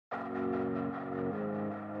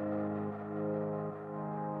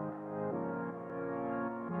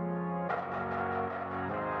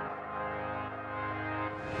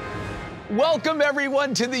Welcome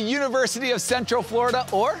everyone to the University of Central Florida,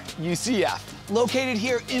 or UCF, located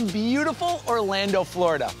here in beautiful Orlando,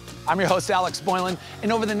 Florida. I'm your host, Alex Boylan,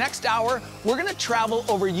 and over the next hour, we're gonna travel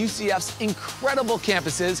over UCF's incredible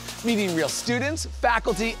campuses, meeting real students,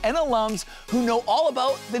 faculty, and alums who know all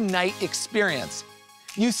about the Knight experience.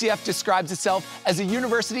 UCF describes itself as a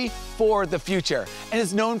university for the future and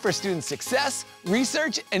is known for student success,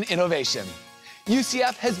 research, and innovation.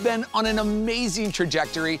 UCF has been on an amazing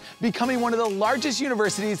trajectory, becoming one of the largest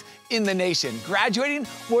universities in the nation, graduating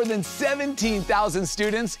more than 17,000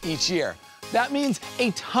 students each year. That means a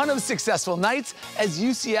ton of successful nights, as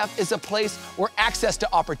UCF is a place where access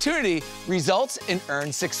to opportunity results in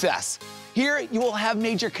earned success. Here, you will have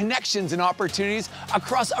major connections and opportunities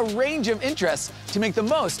across a range of interests to make the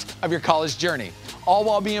most of your college journey, all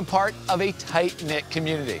while being part of a tight-knit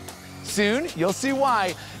community. Soon, you'll see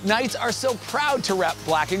why Knights are so proud to rep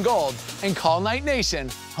black and gold and call Knight Nation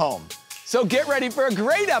home. So get ready for a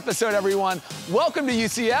great episode, everyone. Welcome to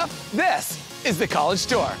UCF. This is the College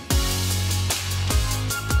Tour.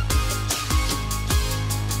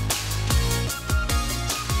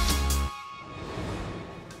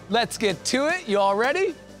 Let's get to it. You all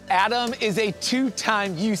ready? Adam is a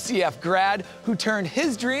two-time UCF grad who turned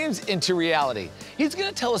his dreams into reality. He's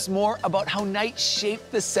gonna tell us more about how Knight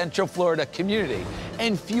shaped the Central Florida community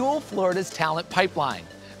and fuel Florida's talent pipeline.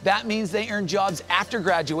 That means they earn jobs after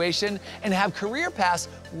graduation and have career paths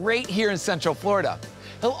right here in Central Florida.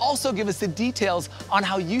 He'll also give us the details on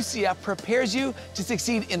how UCF prepares you to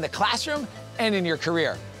succeed in the classroom and in your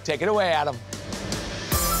career. Take it away, Adam.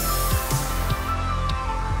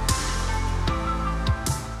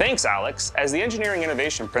 Thanks, Alex. As the Engineering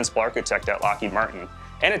Innovation Principal Architect at Lockheed Martin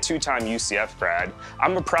and a two-time UCF grad,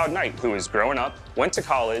 I'm a proud Knight who is growing up, went to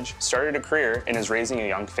college, started a career, and is raising a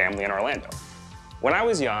young family in Orlando. When I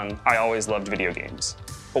was young, I always loved video games.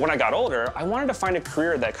 But when I got older, I wanted to find a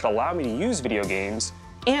career that could allow me to use video games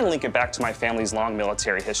and link it back to my family's long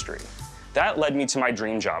military history. That led me to my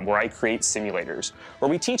dream job, where I create simulators, where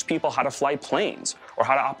we teach people how to fly planes or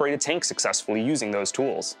how to operate a tank successfully using those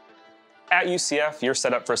tools. At UCF, you're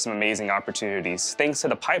set up for some amazing opportunities thanks to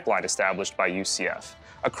the pipeline established by UCF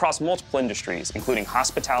across multiple industries, including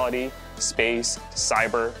hospitality, space,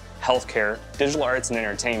 cyber, healthcare, digital arts and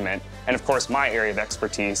entertainment, and of course my area of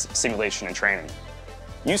expertise, simulation and training.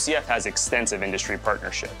 UCF has extensive industry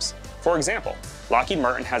partnerships. For example, Lockheed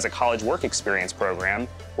Martin has a college work experience program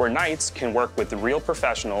where Knights can work with real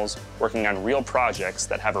professionals working on real projects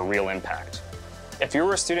that have a real impact. If you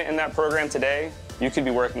were a student in that program today, you could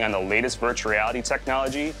be working on the latest virtual reality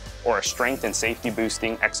technology or a strength and safety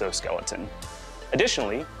boosting exoskeleton.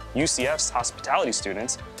 Additionally, UCF's hospitality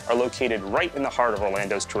students are located right in the heart of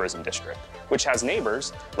Orlando's tourism district, which has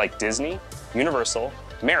neighbors like Disney, Universal,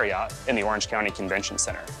 Marriott, and the Orange County Convention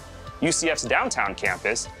Center. UCF's downtown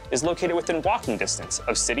campus is located within walking distance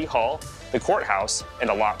of City Hall, the courthouse,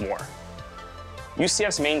 and a lot more.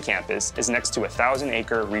 UCF's main campus is next to a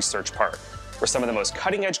 1,000-acre research park, where some of the most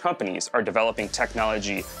cutting-edge companies are developing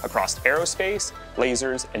technology across aerospace,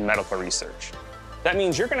 lasers, and medical research. That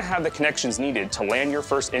means you're gonna have the connections needed to land your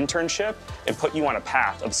first internship and put you on a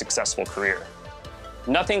path of a successful career.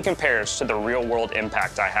 Nothing compares to the real-world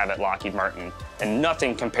impact I have at Lockheed Martin, and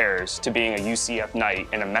nothing compares to being a UCF Knight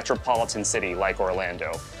in a metropolitan city like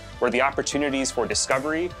Orlando, where the opportunities for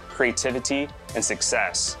discovery, creativity, and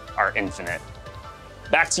success are infinite.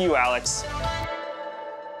 Back to you, Alex.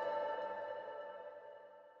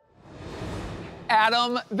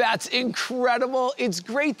 Adam, that's incredible. It's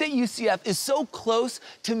great that UCF is so close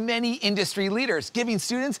to many industry leaders, giving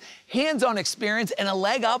students hands-on experience and a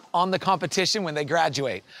leg up on the competition when they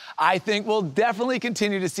graduate. I think we'll definitely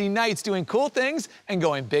continue to see Knights doing cool things and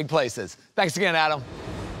going big places. Thanks again, Adam.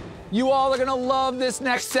 You all are gonna love this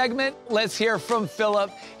next segment. Let's hear from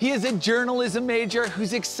Philip. He is a journalism major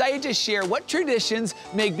who's excited to share what traditions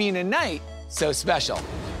make being a Knight so special.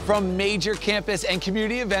 From major campus and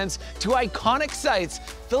community events to iconic sites,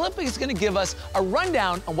 Philip is going to give us a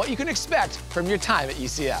rundown on what you can expect from your time at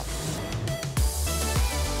UCF.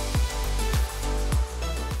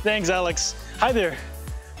 Thanks, Alex. Hi there.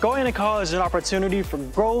 Going to college is an opportunity for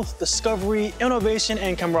growth, discovery, innovation,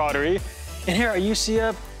 and camaraderie. And here at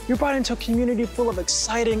UCF, you're brought into a community full of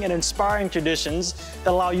exciting and inspiring traditions that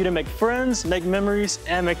allow you to make friends, make memories,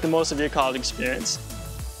 and make the most of your college experience.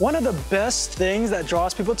 One of the best things that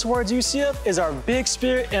draws people towards UCF is our big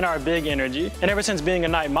spirit and our big energy. And ever since being a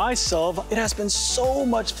Knight myself, it has been so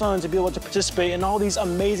much fun to be able to participate in all these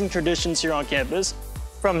amazing traditions here on campus.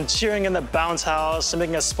 From cheering in the bounce house to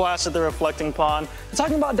making a splash at the reflecting pond, to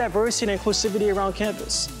talking about diversity and inclusivity around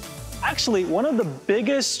campus. Actually, one of the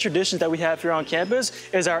biggest traditions that we have here on campus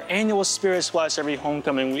is our annual Spirit Splash every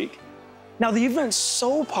homecoming week. Now, the event's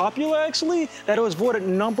so popular, actually, that it was voted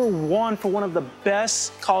 #1 for one of the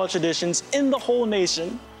best college traditions in the whole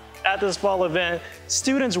nation. At this fall event,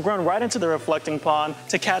 students run right into the reflecting pond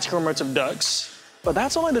to catch commemorative ducks. But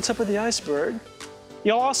that's only the tip of the iceberg.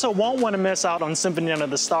 You'll also won't want to miss out on Symphony Under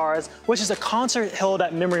the Stars, which is a concert held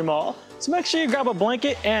at Memory Mall. So make sure you grab a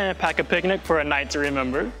blanket and pack a picnic for a night to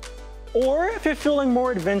remember. Or if you're feeling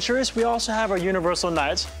more adventurous, we also have our Universal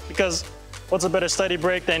Nights, because what's a better study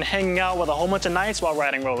break than hanging out with a whole bunch of nights while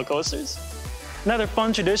riding roller coasters? Another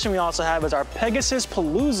fun tradition we also have is our Pegasus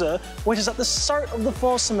Palooza, which is at the start of the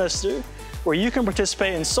fall semester, where you can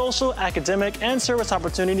participate in social, academic, and service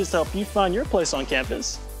opportunities to help you find your place on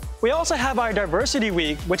campus. We also have our Diversity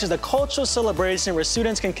Week, which is a cultural celebration where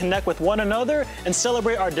students can connect with one another and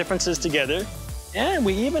celebrate our differences together. And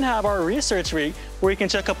we even have our Research Week, where you can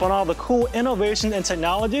check up on all the cool innovations and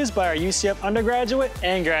technologies by our UCF undergraduate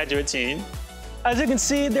and graduate team. As you can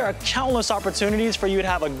see, there are countless opportunities for you to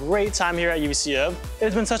have a great time here at UCF.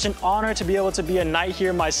 It's been such an honor to be able to be a Knight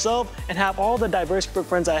here myself and have all the diverse group of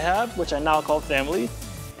friends I have, which I now call family.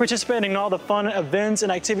 Participating in all the fun events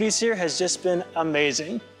and activities here has just been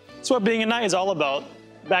amazing. It's what being a Knight is all about.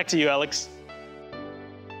 Back to you, Alex.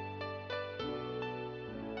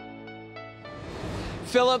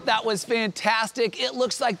 Philip, that was fantastic. It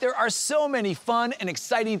looks like there are so many fun and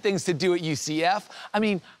exciting things to do at UCF. I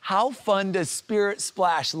mean, how fun does Spirit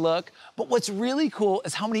Splash look? But what's really cool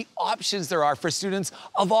is how many options there are for students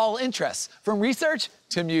of all interests, from research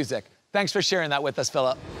to music. Thanks for sharing that with us,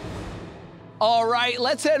 Philip. All right,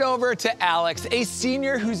 let's head over to Alex, a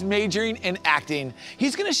senior who's majoring in acting.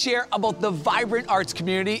 He's gonna share about the vibrant arts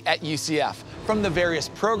community at UCF, from the various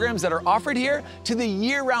programs that are offered here to the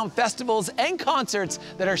year-round festivals and concerts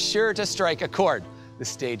that are sure to strike a chord. The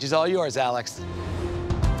stage is all yours, Alex.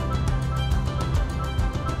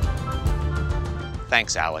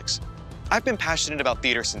 Thanks, Alex. I've been passionate about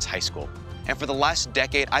theater since high school. And for the last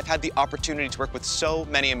decade, I've had the opportunity to work with so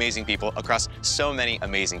many amazing people across so many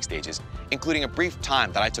amazing stages, including a brief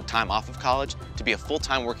time that I took time off of college to be a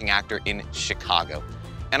full-time working actor in Chicago.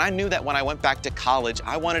 And I knew that when I went back to college,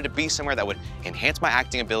 I wanted to be somewhere that would enhance my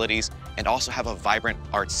acting abilities and also have a vibrant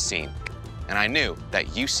arts scene. And I knew that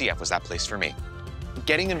UCF was that place for me.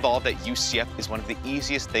 Getting involved at UCF is one of the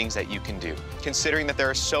easiest things that you can do, considering that there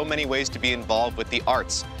are so many ways to be involved with the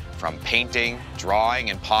arts, from painting, drawing,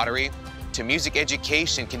 and pottery, to music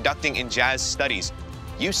education, conducting, and jazz studies.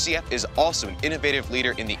 UCF is also an innovative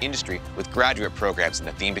leader in the industry with graduate programs in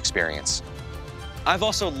the themed experience. I've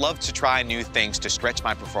also loved to try new things to stretch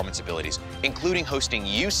my performance abilities, including hosting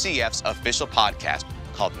UCF's official podcast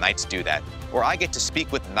called Knights Do That, where I get to speak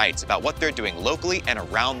with Knights about what they're doing locally and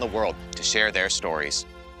around the world to share their stories.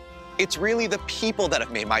 It's really the people that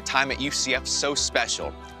have made my time at UCF so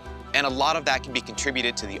special, and a lot of that can be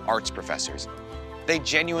contributed to the arts professors. They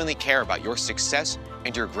genuinely care about your success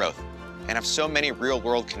and your growth, and have so many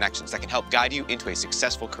real-world connections that can help guide you into a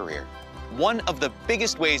successful career. One of the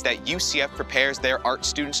biggest ways that UCF prepares their art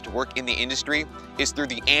students to work in the industry is through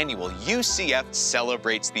the annual UCF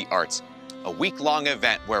Celebrates the Arts, a week-long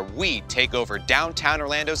event where we take over downtown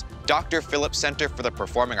Orlando's Dr. Phillips Center for the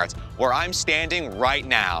Performing Arts, where I'm standing right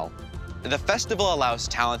now. The festival allows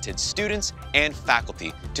talented students and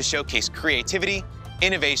faculty to showcase creativity,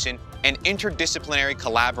 innovation, and interdisciplinary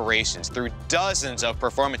collaborations through dozens of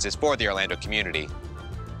performances for the Orlando community.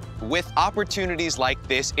 With opportunities like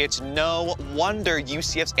this, it's no wonder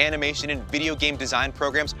UCF's animation and video game design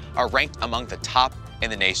programs are ranked among the top in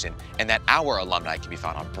the nation, and that our alumni can be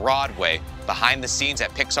found on Broadway, behind the scenes at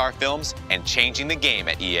Pixar Films, and changing the game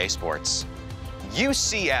at EA Sports.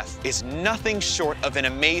 UCF is nothing short of an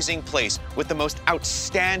amazing place with the most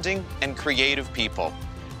outstanding and creative people.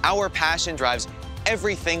 Our passion drives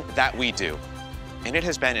everything that we do, and it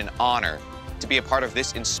has been an honor to be a part of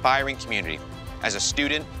this inspiring community as a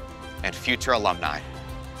student and future alumni.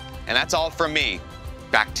 And that's all from me.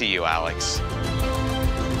 Back to you, Alex.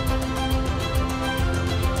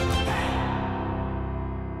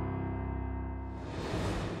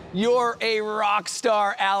 You're a rock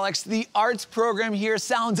star, Alex. The arts program here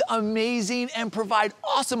sounds amazing and provide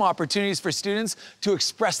awesome opportunities for students to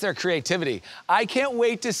express their creativity. I can't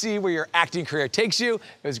wait to see where your acting career takes you.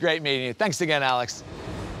 It was great meeting you. Thanks again, Alex.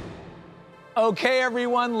 Okay,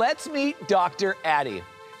 everyone, let's meet Dr. Addie.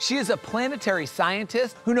 She is a planetary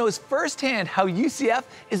scientist who knows firsthand how UCF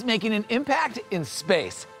is making an impact in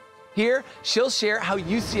space. Here, she'll share how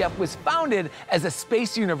UCF was founded as a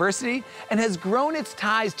space university and has grown its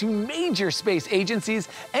ties to major space agencies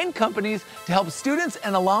and companies to help students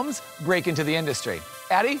and alums break into the industry.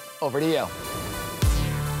 Addie, over to you.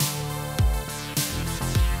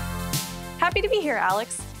 Happy to be here,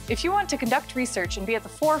 Alex. If you want to conduct research and be at the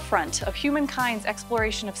forefront of humankind's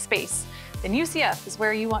exploration of space, then UCF is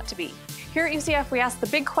where you want to be. Here at UCF, we ask the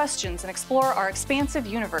big questions and explore our expansive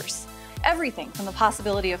universe. Everything from the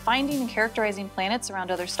possibility of finding and characterizing planets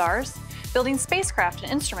around other stars, building spacecraft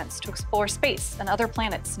and instruments to explore space and other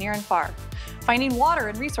planets near and far, finding water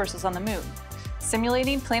and resources on the moon,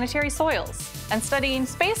 simulating planetary soils, and studying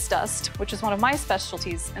space dust, which is one of my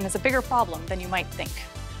specialties and is a bigger problem than you might think.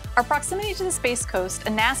 Our proximity to the Space Coast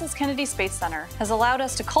and NASA's Kennedy Space Center has allowed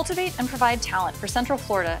us to cultivate and provide talent for Central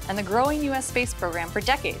Florida and the growing U.S. space program for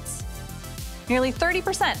decades. Nearly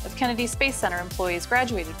 30% of Kennedy Space Center employees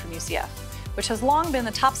graduated from UCF, which has long been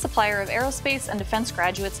the top supplier of aerospace and defense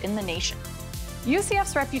graduates in the nation.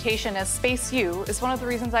 UCF's reputation as Space U is one of the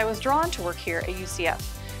reasons I was drawn to work here at UCF.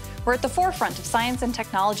 We're at the forefront of science and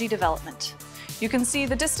technology development. You can see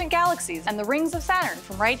the distant galaxies and the rings of Saturn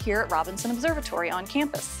from right here at Robinson Observatory on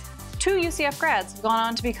campus. 2 UCF grads have gone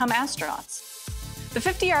on to become astronauts. The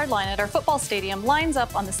 50-yard line at our football stadium lines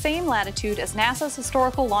up on the same latitude as NASA's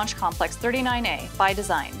Historical Launch Complex 39A by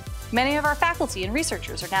design. Many of our faculty and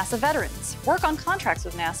researchers are NASA veterans, work on contracts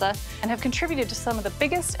with NASA, and have contributed to some of the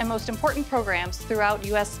biggest and most important programs throughout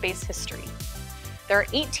U.S. space history. There are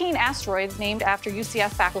 18 asteroids named after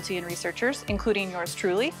UCF faculty and researchers, including yours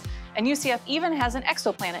truly, and UCF even has an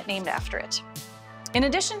exoplanet named after it. In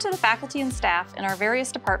addition to the faculty and staff in our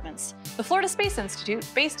various departments, the Florida Space Institute,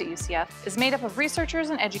 based at UCF, is made up of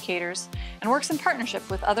researchers and educators and works in partnership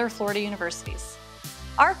with other Florida universities.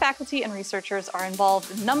 Our faculty and researchers are involved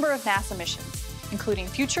in a number of NASA missions, including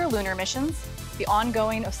future lunar missions, the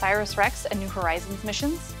ongoing OSIRIS-REx and New Horizons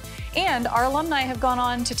missions, and our alumni have gone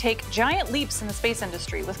on to take giant leaps in the space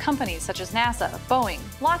industry with companies such as NASA, Boeing,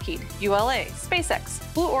 Lockheed, ULA, SpaceX,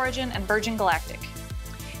 Blue Origin, and Virgin Galactic.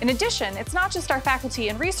 In addition, it's not just our faculty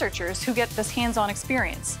and researchers who get this hands-on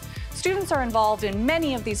experience. Students are involved in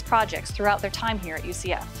many of these projects throughout their time here at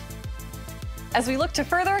UCF. As we look to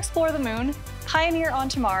further explore the moon, pioneer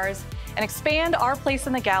onto Mars, and expand our place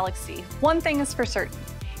in the galaxy, one thing is for certain.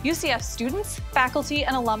 UCF students, faculty,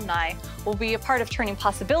 and alumni will be a part of turning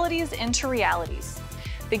possibilities into realities.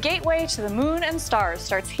 The gateway to the moon and stars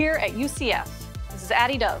starts here at UCF. This is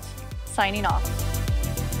Addie Dove, signing off.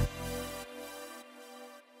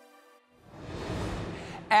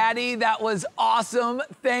 Addie, that was awesome.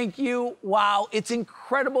 Thank you. Wow, it's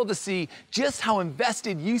incredible to see just how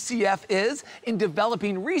invested UCF is in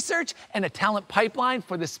developing research and a talent pipeline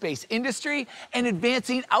for the space industry and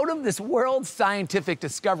advancing out of this world's scientific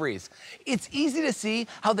discoveries. It's easy to see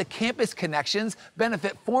how the campus connections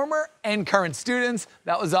benefit former and current students.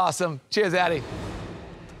 That was awesome. Cheers, Addie.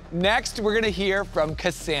 Next, we're gonna hear from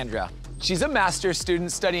Cassandra. She's a master's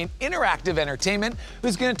student studying interactive entertainment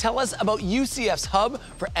who's going to tell us about UCF's hub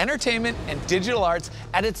for entertainment and digital arts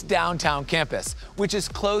at its downtown campus, which is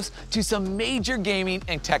close to some major gaming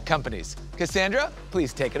and tech companies. Cassandra,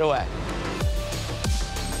 please take it away.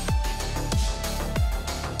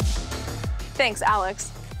 Thanks,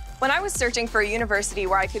 Alex. When I was searching for a university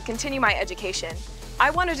where I could continue my education,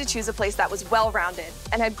 I wanted to choose a place that was well-rounded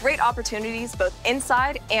and had great opportunities both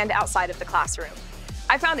inside and outside of the classroom.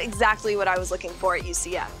 I found exactly what I was looking for at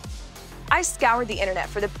UCF. I scoured the internet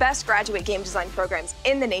for the best graduate game design programs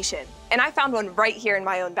in the nation, and I found one right here in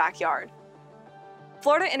my own backyard.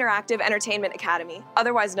 Florida Interactive Entertainment Academy,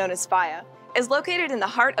 otherwise known as FIA, is located in the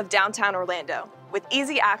heart of downtown Orlando, with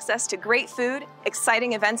easy access to great food,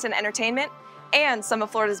 exciting events and entertainment, and some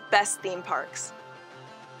of Florida's best theme parks.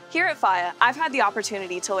 Here at FIA, I've had the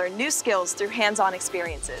opportunity to learn new skills through hands-on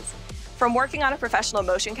experiences, from working on a professional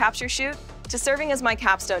motion capture shoot to serving as my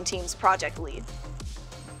capstone team's project lead.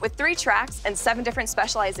 With 3 tracks and 7 different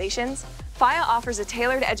specializations, FIA offers a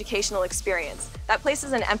tailored educational experience that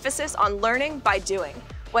places an emphasis on learning by doing,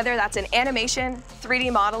 whether that's in animation,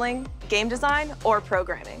 3D modeling, game design, or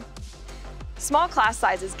programming. Small class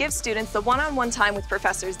sizes give students the one-on-one time with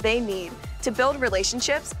professors they need to build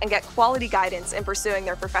relationships and get quality guidance in pursuing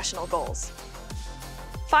their professional goals.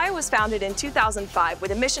 FIA was founded in 2005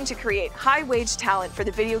 with a mission to create high-wage talent for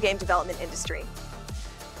the video game development industry.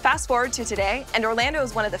 Fast forward to today, and Orlando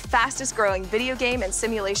is one of the fastest-growing video game and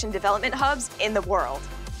simulation development hubs in the world.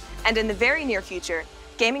 And in the very near future,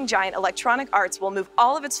 gaming giant Electronic Arts will move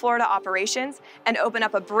all of its Florida operations and open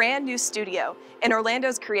up a brand new studio in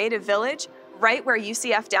Orlando's Creative Village, right where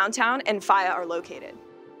UCF Downtown and FIA are located.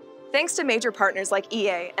 Thanks to major partners like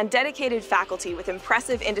EA and dedicated faculty with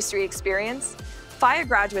impressive industry experience, FIA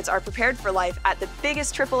graduates are prepared for life at the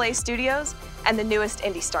biggest AAA studios and the newest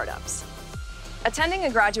indie startups. Attending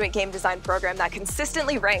a graduate game design program that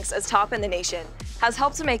consistently ranks as top in the nation has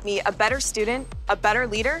helped to make me a better student, a better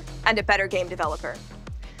leader, and a better game developer.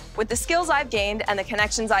 With the skills I've gained and the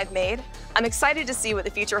connections I've made, I'm excited to see what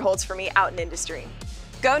the future holds for me out in industry.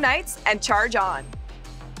 Go Knights and charge on.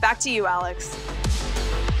 Back to you, Alex.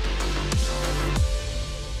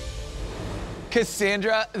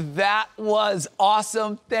 Cassandra, that was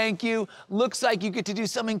awesome. Thank you. Looks like you get to do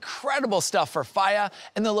some incredible stuff for FIA,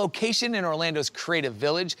 and the location in Orlando's Creative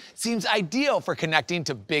Village seems ideal for connecting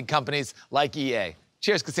to big companies like EA.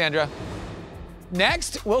 Cheers, Cassandra.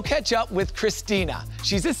 Next, we'll catch up with Christina.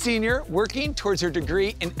 She's a senior working towards her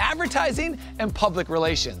degree in advertising and public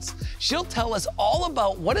relations. She'll tell us all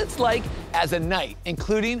about what it's like as a Knight,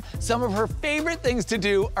 including some of her favorite things to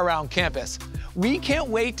do around campus. We can't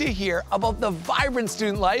wait to hear about the vibrant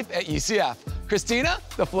student life at UCF. Christina,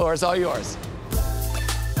 the floor is all yours.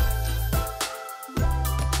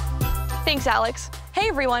 Thanks, Alex. Hey,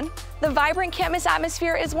 everyone. The vibrant campus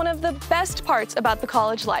atmosphere is one of the best parts about the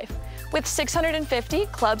college life. With 650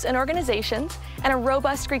 clubs and organizations and a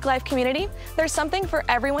robust Greek life community, there's something for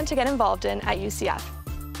everyone to get involved in at UCF.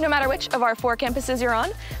 No matter which of our 4 campuses you're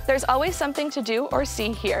on, there's always something to do or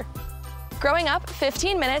see here. Growing up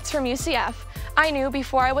 15 minutes from UCF, I knew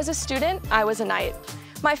before I was a student, I was a Knight.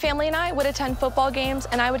 My family and I would attend football games,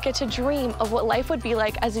 and I would get to dream of what life would be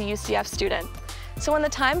like as a UCF student. So when the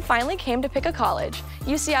time finally came to pick a college,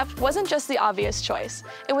 UCF wasn't just the obvious choice.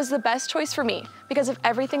 It was the best choice for me because of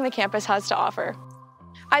everything the campus has to offer.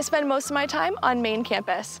 I spend most of my time on main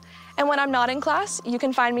campus, and when I'm not in class, you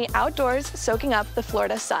can find me outdoors soaking up the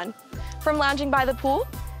Florida sun. From lounging by the pool,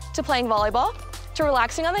 to playing volleyball, to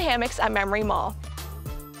relaxing on the hammocks at Memory Mall.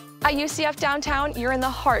 At UCF downtown, you're in the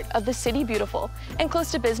heart of the City Beautiful and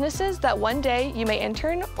close to businesses that one day you may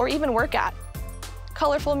intern or even work at.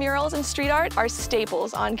 Colorful murals and street art are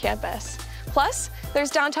staples on campus. Plus, there's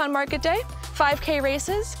Downtown Market Day, 5K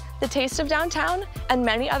races, the Taste of Downtown, and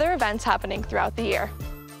many other events happening throughout the year.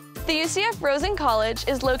 The UCF Rosen College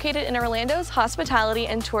is located in Orlando's Hospitality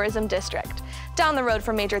and Tourism District, down the road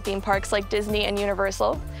from major theme parks like Disney and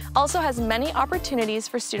Universal. Also has many opportunities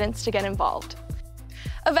for students to get involved.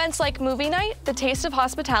 Events like Movie Night, the Taste of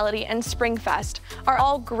Hospitality, and Spring Fest are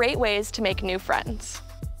all great ways to make new friends.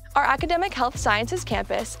 Our Academic Health Sciences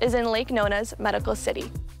campus is in Lake Nona's Medical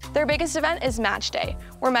City. Their biggest event is Match Day,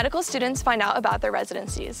 where medical students find out about their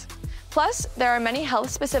residencies. Plus, there are many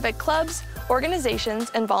health-specific clubs,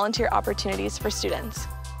 organizations, and volunteer opportunities for students.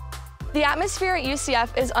 The atmosphere at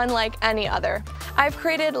UCF is unlike any other. I've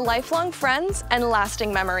created lifelong friends and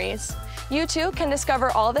lasting memories. You too can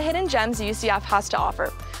discover all the hidden gems UCF has to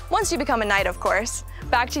offer. Once you become a Knight, of course.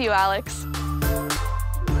 Back to you, Alex.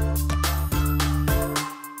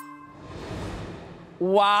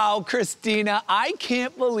 Wow, Christina, I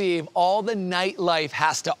can't believe all the nightlife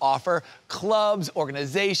has to offer. Clubs,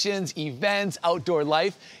 organizations, events, outdoor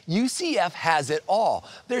life. UCF has it all.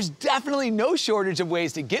 There's definitely no shortage of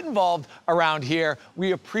ways to get involved around here.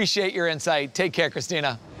 We appreciate your insight. Take care,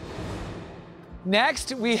 Christina.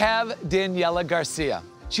 Next, we have Daniela Garcia.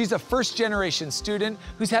 She's a first-generation student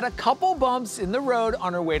who's had a couple bumps in the road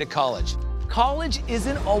on her way to college. College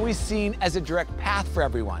isn't always seen as a direct path for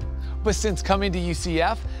everyone. But since coming to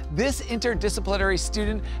UCF, this interdisciplinary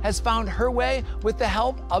student has found her way with the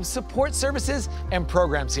help of support services and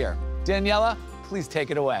programs here. Daniela, please take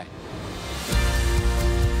it away.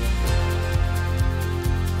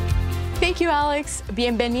 Thank you, Alex.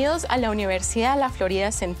 Bienvenidos a la Universidad de la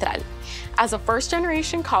Florida Central. As a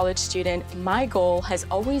first-generation college student, my goal has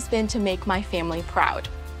always been to make my family proud.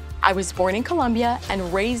 I was born in Colombia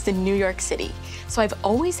and raised in New York City, so I've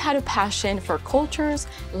always had a passion for cultures,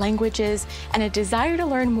 languages, and a desire to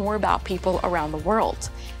learn more about people around the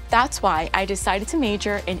world. That's why I decided to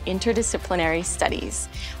major in interdisciplinary studies,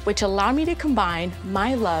 which allowed me to combine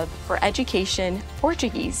my love for education,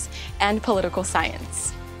 Portuguese, and political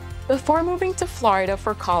science. Before moving to Florida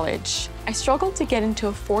for college, I struggled to get into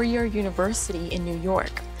a 4-year university in New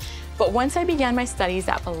York. But once I began my studies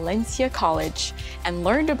at Valencia College and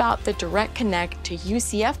learned about the Direct Connect to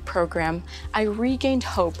UCF program, I regained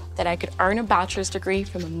hope that I could earn a bachelor's degree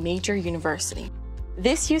from a major university.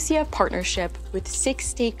 This UCF partnership with 6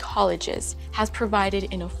 state colleges has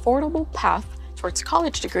provided an affordable path towards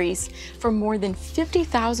college degrees for more than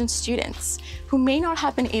 50,000 students who may not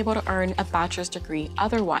have been able to earn a bachelor's degree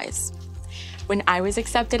otherwise. When I was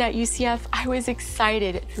accepted at UCF, I was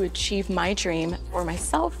excited to achieve my dream for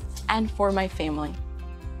myself and for my family.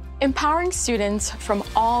 Empowering students from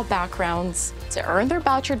all backgrounds to earn their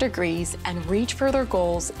bachelor degrees and reach for their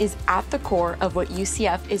goals is at the core of what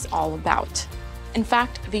UCF is all about. In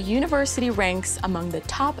fact, the university ranks among the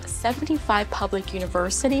top 75 public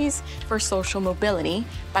universities for social mobility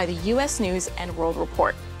by the U.S. News & World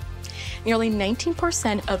Report. Nearly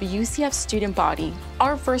 19% of UCF's student body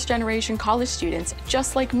are first-generation college students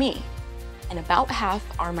just like me, and about half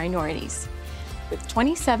are minorities. With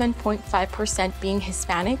 27.5% being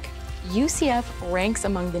Hispanic, UCF ranks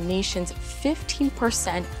among the nation's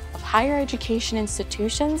 15% of higher education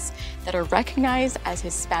institutions that are recognized as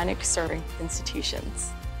Hispanic-serving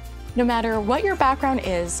institutions. No matter what your background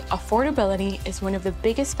is, affordability is one of the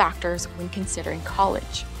biggest factors when considering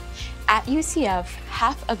college. At UCF,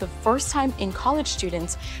 half of the first-time in-college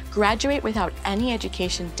students graduate without any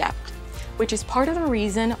education debt, which is part of the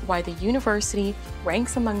reason why the university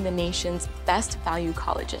ranks among the nation's best value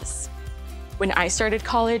colleges. When I started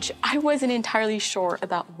college, I wasn't entirely sure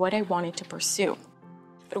about what I wanted to pursue.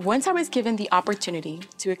 But once I was given the opportunity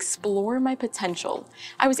to explore my potential,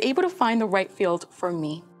 I was able to find the right field for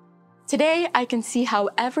me. Today, I can see how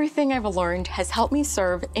everything I've learned has helped me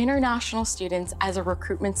serve international students as a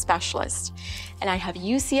recruitment specialist, and I have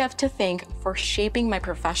UCF to thank for shaping my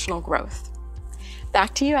professional growth.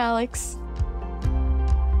 Back to you, Alex.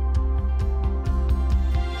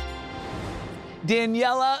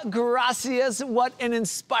 Daniela, gracias. What an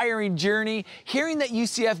inspiring journey. Hearing that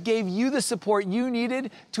UCF gave you the support you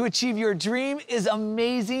needed to achieve your dream is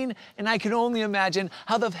amazing, and I can only imagine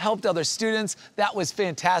how they've helped other students. That was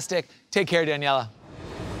fantastic. Take care, Daniela.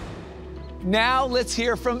 Now let's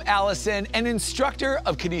hear from Allison, an instructor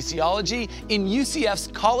of kinesiology in UCF's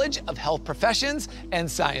College of Health Professions and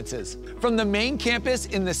Sciences. From the main campus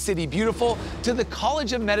in the City Beautiful to the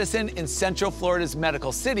College of Medicine in Central Florida's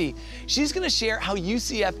Medical City, she's going to share how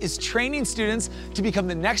UCF is training students to become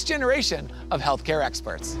the next generation of healthcare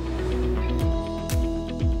experts.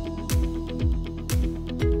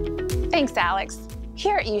 Thanks, Alex.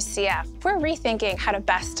 Here at UCF, we're rethinking how to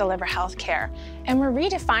best deliver healthcare, and we're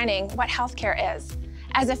redefining what healthcare is.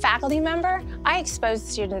 As a faculty member, I expose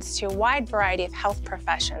students to a wide variety of health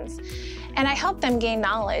professions, and I help them gain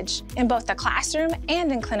knowledge in both the classroom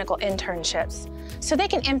and in clinical internships, so they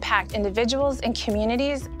can impact individuals and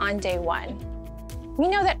communities on day one. We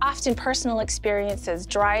know that often personal experiences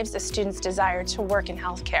drives a student's desire to work in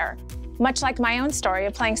healthcare. Much like my own story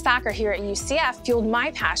of playing soccer here at UCF fueled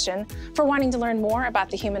my passion for wanting to learn more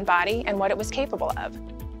about the human body and what it was capable of.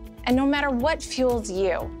 And no matter what fuels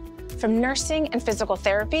you, from nursing and physical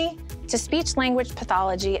therapy to speech-language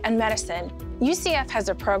pathology and medicine, UCF has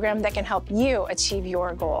a program that can help you achieve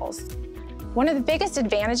your goals. One of the biggest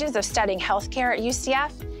advantages of studying healthcare at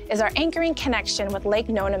UCF is our anchoring connection with Lake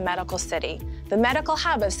Nona Medical City, the medical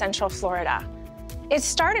hub of Central Florida. It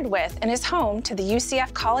started with and is home to the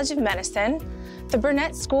UCF College of Medicine, the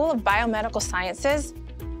Burnett School of Biomedical Sciences,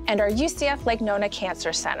 and our UCF Lake Nona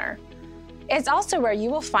Cancer Center. It's also where you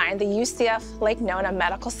will find the UCF Lake Nona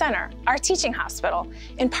Medical Center, our teaching hospital,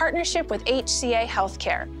 in partnership with HCA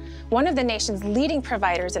Healthcare, one of the nation's leading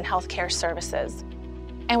providers in healthcare services.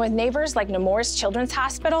 And with neighbors like Nemours Children's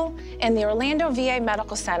Hospital and the Orlando VA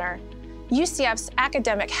Medical Center, UCF's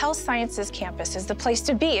Academic Health Sciences campus is the place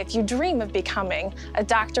to be if you dream of becoming a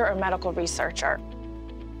doctor or medical researcher.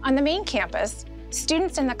 On the main campus,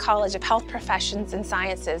 students in the College of Health Professions and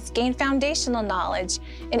Sciences gain foundational knowledge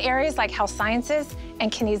in areas like health sciences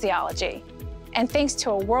and kinesiology. And thanks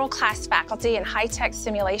to a world-class faculty and high-tech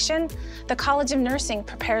simulation, the College of Nursing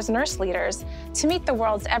prepares nurse leaders to meet the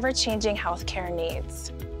world's ever-changing healthcare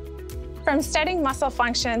needs. From studying muscle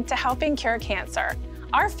function to helping cure cancer,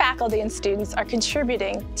 our faculty and students are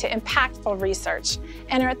contributing to impactful research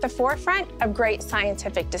and are at the forefront of great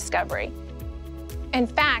scientific discovery. In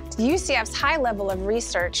fact, UCF's high level of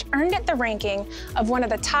research earned it the ranking of one of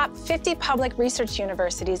the top 50 public research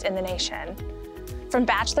universities in the nation. From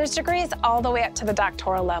bachelor's degrees all the way up to the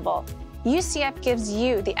doctoral level, UCF gives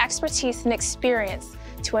you the expertise and experience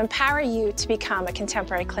to empower you to become a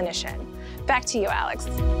contemporary clinician. Back to you, Alex.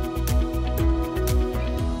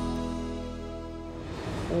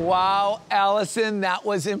 Wow, Allison, that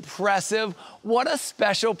was impressive. What a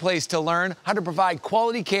special place to learn how to provide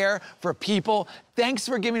quality care for people. Thanks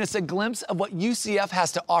for giving us a glimpse of what UCF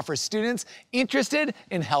has to offer students interested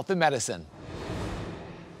in health and medicine.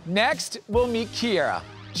 Next, we'll meet Kiera.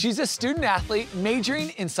 She's a student athlete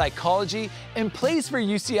majoring in psychology and plays for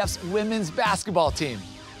UCF's women's basketball team.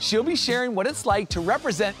 She'll be sharing what it's like to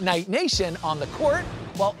represent Knight Nation on the court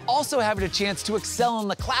while also having a chance to excel in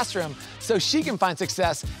the classroom so she can find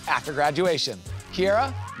success after graduation.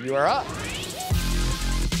 Kiera, you are up.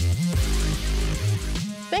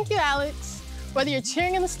 Thank you, Alex. Whether you're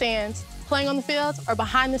cheering in the stands, playing on the field, or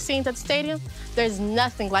behind the scenes at the stadium, there's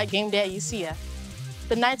nothing like game day at UCF.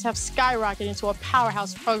 the Knights have skyrocketed into a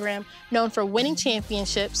powerhouse program known for winning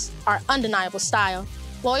championships, our undeniable style,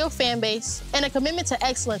 loyal fan base, and a commitment to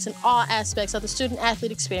excellence in all aspects of the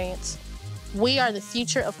student-athlete experience. We are the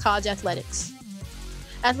future of college athletics.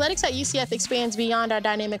 Athletics at UCF expands beyond our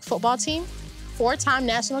dynamic football team, 4-time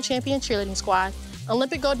national champion cheerleading squad,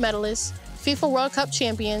 Olympic gold medalists, FIFA World Cup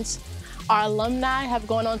champions. Our alumni have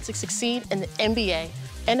gone on to succeed in the NBA,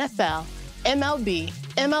 NFL, MLB,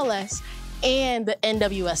 MLS, and the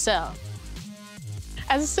NWSL.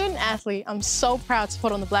 As a student athlete, I'm so proud to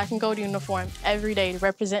put on the black and gold uniform every day to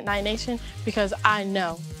represent Knight Nation because I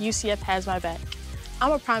know UCF has my back.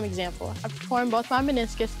 I'm a prime example. I've torn both my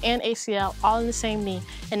meniscus and ACL all in the same knee,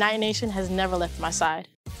 and Knight Nation has never left my side.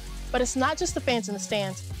 But it's not just the fans in the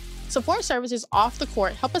stands. Support services off the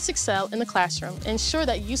court help us excel in the classroom and ensure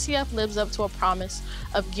that UCF lives up to a promise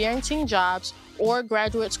of guaranteeing jobs or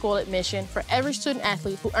graduate school admission for every student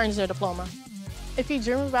athlete who earns their diploma. If you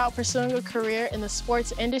dream about pursuing a career in the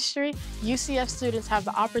sports industry, UCF students have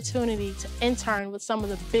the opportunity to intern with some of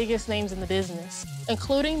the biggest names in the business,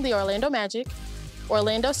 including the Orlando Magic,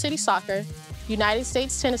 Orlando City Soccer, United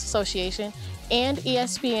States Tennis Association, and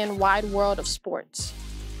ESPN Wide World of Sports.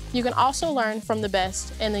 You can also learn from the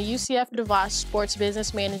best in the UCF DeVos Sports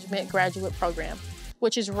Business Management Graduate Program,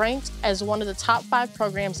 which is ranked as one of the top 5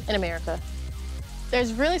 programs in America.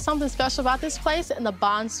 There's really something special about this place and the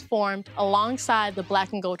bonds formed alongside the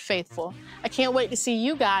black and gold faithful. I can't wait to see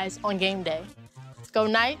you guys on game day. Go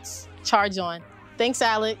Knights, charge on. Thanks,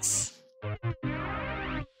 Alex.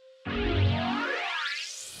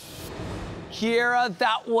 Kiera,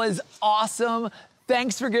 that was awesome.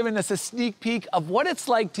 Thanks for giving us a sneak peek of what it's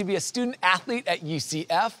like to be a student athlete at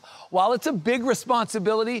UCF. While it's a big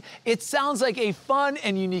responsibility, it sounds like a fun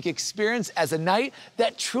and unique experience as a Knight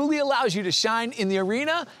that truly allows you to shine in the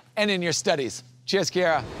arena and in your studies. Cheers,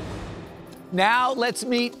 Kiera. Now let's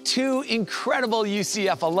meet 2 incredible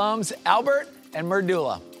UCF alums, Albert and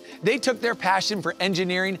Merdula. They took their passion for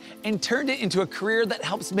engineering and turned it into a career that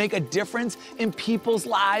helps make a difference in people's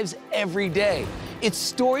lives every day. It's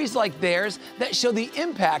stories like theirs that show the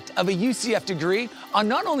impact of a UCF degree on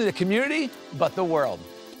not only the community, but the world.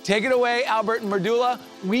 Take it away, Albert and Merdula.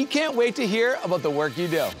 We can't wait to hear about the work you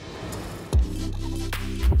do.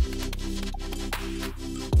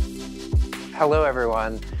 Hello,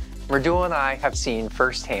 everyone. Merdula and I have seen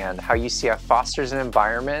firsthand how UCF fosters an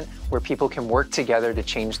environment where people can work together to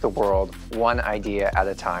change the world, one idea at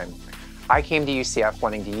a time. I came to UCF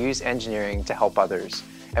wanting to use engineering to help others,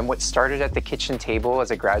 and what started at the kitchen table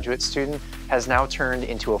as a graduate student has now turned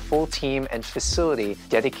into a full team and facility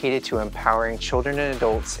dedicated to empowering children and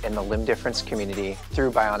adults in the limb difference community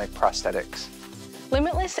through bionic prosthetics.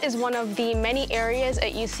 Limitless is one of the many areas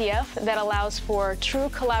at UCF that allows for true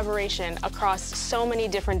collaboration across so many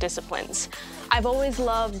different disciplines. I've always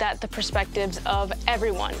loved that the perspectives of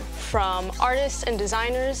everyone, from artists and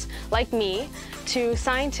designers like me to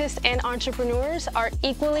scientists and entrepreneurs, are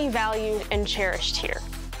equally valued and cherished here.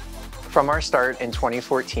 From our start in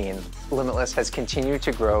 2014, Limitless has continued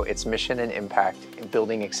to grow its mission and impact in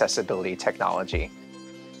building accessibility technology.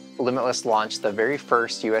 Limitless launched the very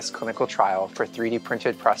first U.S. clinical trial for 3D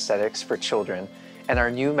printed prosthetics for children, and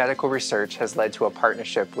our new medical research has led to a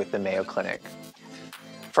partnership with the Mayo Clinic.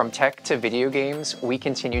 From tech to video games, we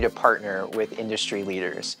continue to partner with industry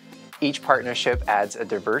leaders. Each partnership adds a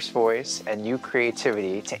diverse voice and new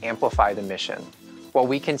creativity to amplify the mission. While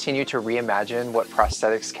we continue to reimagine what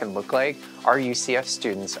prosthetics can look like, our UCF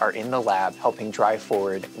students are in the lab helping drive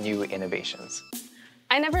forward new innovations.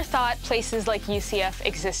 I never thought places like UCF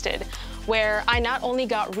existed, where I not only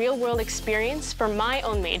got real-world experience for my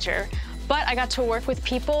own major, but I got to work with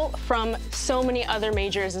people from so many other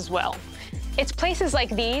majors as well. It's places like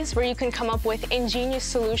these where you can come up with ingenious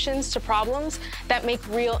solutions to problems that make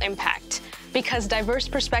real impact, because diverse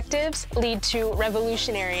perspectives lead to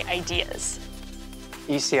revolutionary ideas.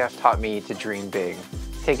 UCF taught me to dream big.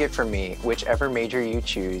 Take it from me, whichever major you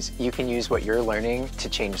choose, you can use what you're learning to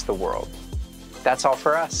change the world. That's all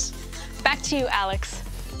for us. Back to you, Alex.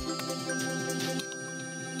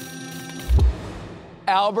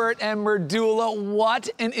 Albert and Merdula, what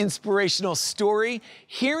an inspirational story.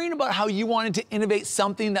 Hearing about how you wanted to innovate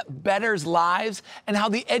something that betters lives and how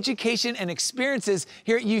the education and experiences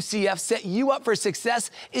here at UCF set you up for success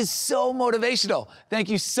is so motivational. Thank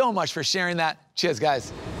you so much for sharing that. Cheers,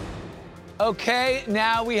 guys. Okay,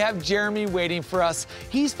 now we have Jeremy waiting for us.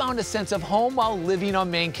 He's found a sense of home while living on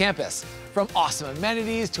main campus. From awesome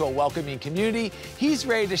amenities to a welcoming community, he's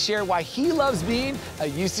ready to share why he loves being a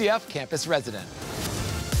UCF campus resident.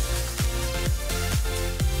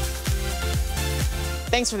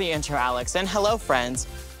 Thanks for the intro, Alex, and hello, friends.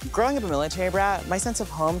 Growing up a military brat, my sense of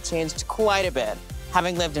home changed quite a bit.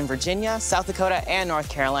 Having lived in Virginia, South Dakota, and North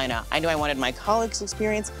Carolina, I knew I wanted my college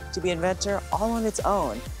experience to be an adventure all on its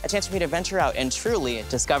own, a chance for me to venture out and truly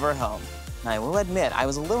discover home. Now, I will admit, I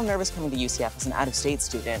was a little nervous coming to UCF as an out-of-state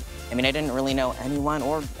student. I mean, I didn't really know anyone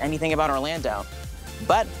or anything about Orlando.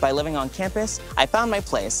 But by living on campus, I found my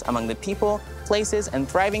place among the people, places, and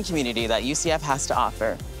thriving community that UCF has to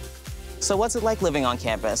offer. So what's it like living on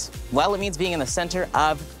campus? Well, it means being in the center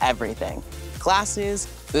of everything. Classes,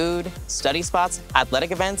 food, study spots,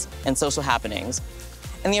 athletic events, and social happenings.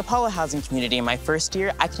 In the Apollo housing community in my first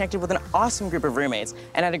year, I connected with an awesome group of roommates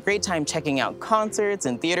and had a great time checking out concerts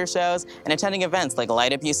and theater shows and attending events like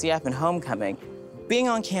Light Up UCF and Homecoming. Being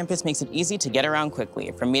on campus makes it easy to get around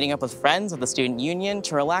quickly, from meeting up with friends at the student union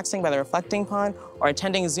to relaxing by the reflecting pond or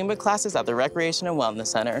attending Zumba classes at the Recreation and Wellness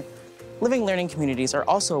Center. Living learning communities are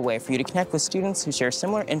also a way for you to connect with students who share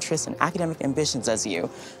similar interests and academic ambitions as you.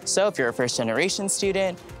 So if you're a first-generation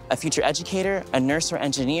student, a future educator, a nurse or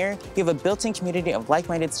engineer, you have a built-in community of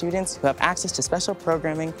like-minded students who have access to special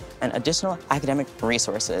programming and additional academic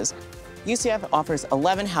resources. UCF offers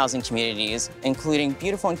 11 housing communities, including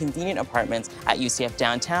beautiful and convenient apartments at UCF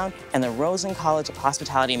Downtown and the Rosen College of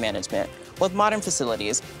Hospitality Management. With modern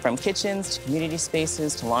facilities, from kitchens to community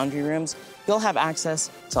spaces to laundry rooms, you'll have access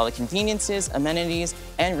to all the conveniences, amenities,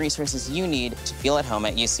 and resources you need to feel at home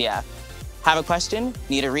at UCF. Have a question?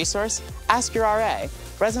 Need a resource? Ask your RA.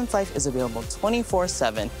 Residence Life is available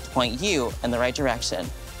 24/7 to point you in the right direction.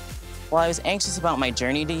 While I was anxious about my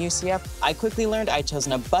journey to UCF, I quickly learned I'd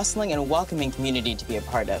chosen a bustling and welcoming community to be a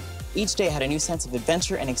part of. Each day had a new sense of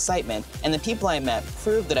adventure and excitement, and the people I met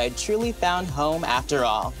proved that I'd truly found home after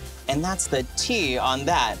all. And that's the T on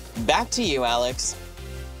that. Back to you, Alex.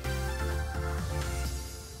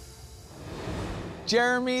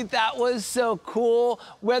 Jeremy, that was so cool.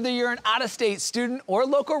 Whether you're an out-of-state student or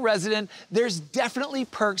local resident, there's definitely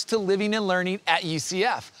perks to living and learning at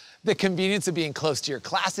UCF. The convenience of being close to your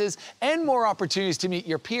classes and more opportunities to meet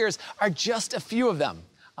your peers are just a few of them.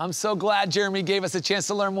 I'm so glad Jeremy gave us a chance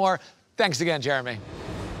to learn more. Thanks again, Jeremy.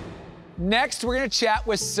 Next, we're gonna chat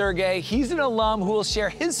with Sergey. He's an alum who will share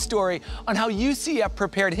his story on how UCF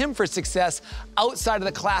prepared him for success outside of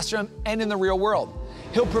the classroom and in the real world.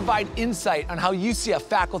 He'll provide insight on how UCF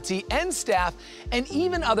faculty and staff and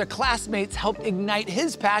even other classmates helped ignite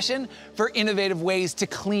his passion for innovative ways to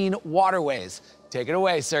clean waterways. Take it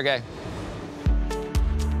away, Sergey.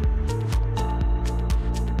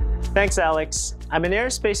 Thanks, Alex. I'm an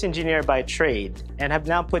aerospace engineer by trade and have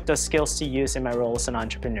now put those skills to use in my role as an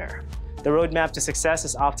entrepreneur. The roadmap to success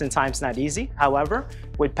is oftentimes not easy. However,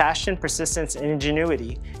 with passion, persistence, and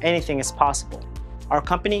ingenuity, anything is possible. Our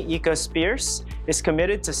company, EcoSpheres, is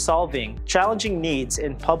committed to solving challenging needs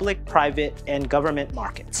in public, private, and government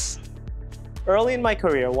markets. Early in my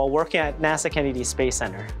career, while working at NASA Kennedy Space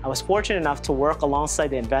Center, I was fortunate enough to work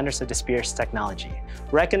alongside the inventors of the Spheres technology.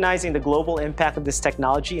 Recognizing the global impact of this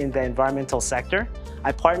technology in the environmental sector,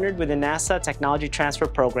 I partnered with the NASA Technology Transfer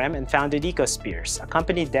Program and founded EcoSpheres, a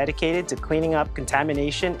company dedicated to cleaning up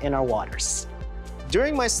contamination in our waters.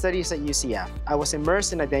 During my studies at UCF, I was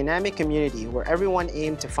immersed in a dynamic community where everyone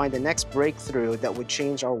aimed to find the next breakthrough that would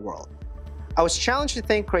change our world. I was challenged to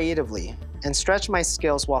think creatively and stretch my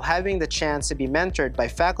skills while having the chance to be mentored by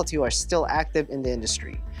faculty who are still active in the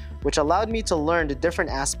industry, which allowed me to learn the different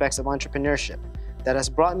aspects of entrepreneurship that has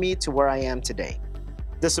brought me to where I am today.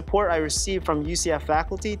 The support I received from UCF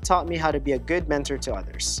faculty taught me how to be a good mentor to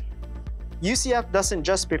others. UCF doesn't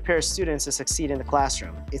just prepare students to succeed in the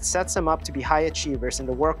classroom, it sets them up to be high achievers in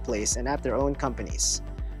the workplace and at their own companies.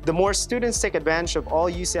 The more students take advantage of all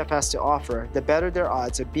UCF has to offer, the better their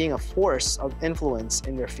odds of being a force of influence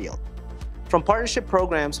in their field. From partnership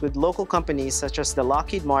programs with local companies such as the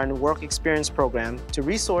Lockheed Martin Work Experience Program to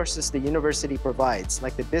resources the university provides,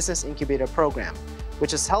 like the Business Incubator Program,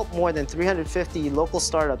 which has helped more than 350 local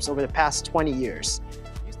startups over the past 20 years.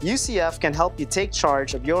 UCF can help you take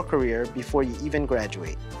charge of your career before you even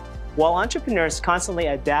graduate. While entrepreneurs constantly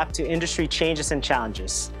adapt to industry changes and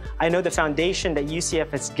challenges, I know the foundation that UCF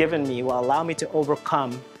has given me will allow me to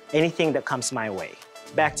overcome anything that comes my way.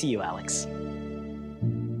 Back to you, Alex.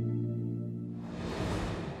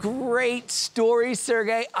 Great story,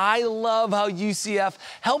 Sergey. I love how UCF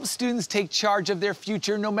helps students take charge of their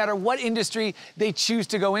future no matter what industry they choose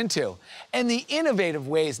to go into. And the innovative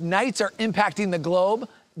ways Knights are impacting the globe,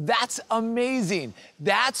 that's amazing.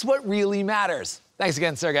 That's what really matters. Thanks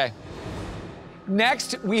again, Sergey.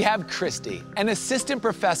 Next, we have Christy, an assistant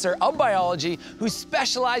professor of biology who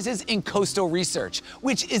specializes in coastal research,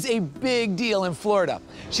 which is a big deal in Florida.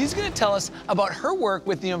 She's going to tell us about her work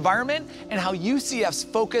with the environment and how UCF's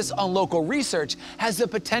focus on local research has the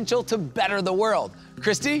potential to better the world.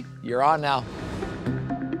 Christy, you're on now.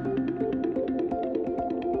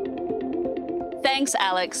 Thanks,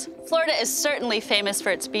 Alex. Florida is certainly famous for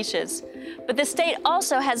its beaches, but the state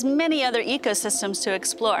also has many other ecosystems to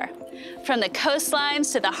explore. From the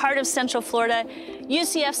coastlines to the heart of Central Florida,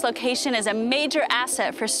 UCF's location is a major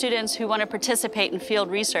asset for students who want to participate in field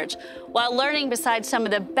research while learning beside some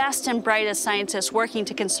of the best and brightest scientists working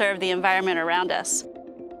to conserve the environment around us.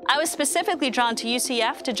 I was specifically drawn to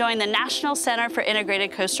UCF to join the National Center for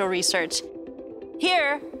Integrated Coastal Research.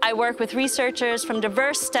 Here, I work with researchers from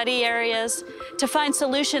diverse study areas to find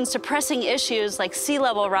solutions to pressing issues like sea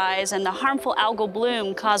level rise and the harmful algal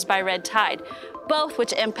bloom caused by red tide, both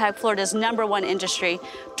which impact Florida's #1 industry,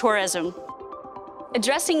 tourism.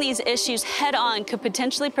 Addressing these issues head-on could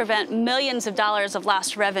potentially prevent millions of dollars of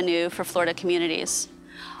lost revenue for Florida communities.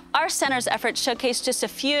 Our center's efforts showcase just a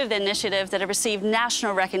few of the initiatives that have received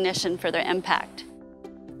national recognition for their impact.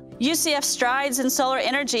 UCF's strides in solar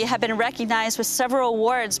energy have been recognized with several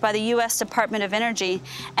awards by the U.S. Department of Energy,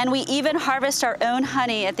 and we even harvest our own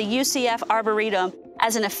honey at the UCF Arboretum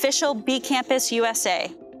as an official Bee Campus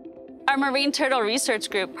USA. Our Marine Turtle Research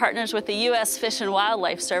Group partners with the U.S. Fish and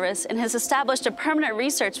Wildlife Service and has established a permanent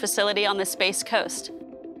research facility on the Space Coast.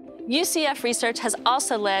 UCF research has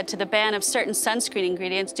also led to the ban of certain sunscreen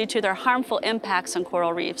ingredients due to their harmful impacts on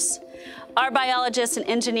coral reefs. Our biologists and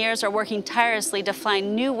engineers are working tirelessly to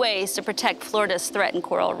find new ways to protect Florida's threatened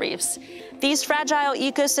coral reefs. These fragile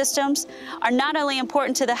ecosystems are not only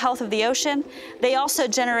important to the health of the ocean, they also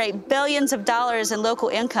generate billions of dollars in local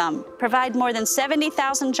income, provide more than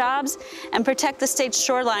 70,000 jobs, and protect the state's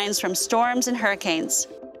shorelines from storms and hurricanes.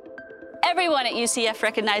 Everyone at UCF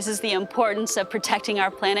recognizes the importance of protecting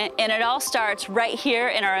our planet, and it all starts right here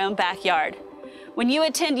in our own backyard. When you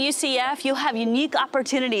attend UCF, you'll have unique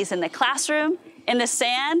opportunities in the classroom, in the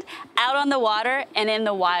sand, out on the water, and in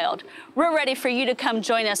the wild. We're ready for you to come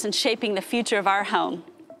join us in shaping the future of our home.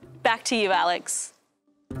 Back to you, Alex.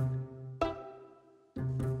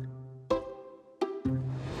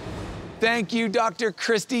 Thank you, Dr.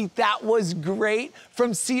 Christy. That was great.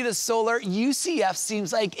 From sea to solar, UCF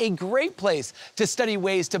seems like a great place to study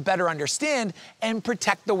ways to better understand and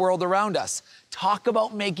protect the world around us. Talk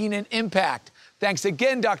about making an impact. Thanks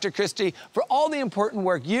again, Dr. Christy, for all the important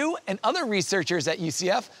work you and other researchers at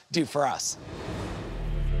UCF do for us.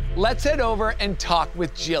 Let's head over and talk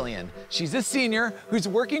with Jillian. She's a senior who's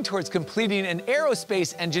working towards completing an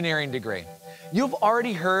aerospace engineering degree. You've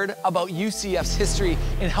already heard about UCF's history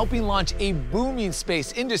in helping launch a booming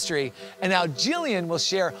space industry, and now Jillian will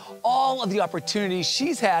share all of the opportunities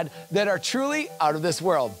she's had that are truly out of this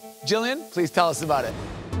world. Jillian, please tell us about it.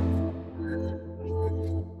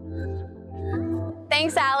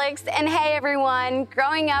 Thanks, Alex, and hey everyone.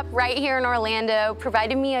 Growing up right here in Orlando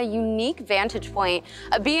provided me a unique vantage point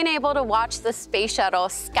of being able to watch the space shuttle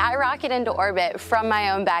skyrocket into orbit from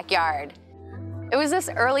my own backyard. It was this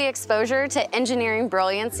early exposure to engineering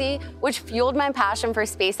brilliancy which fueled my passion for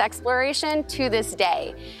space exploration to this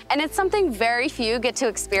day, and it's something very few get to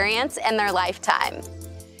experience in their lifetime.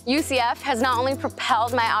 UCF has not only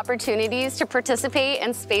propelled my opportunities to participate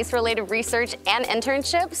in space-related research and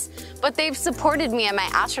internships, but they've supported me in my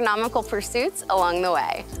astronomical pursuits along the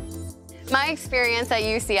way. My experience at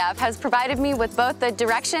UCF has provided me with both the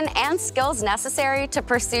direction and skills necessary to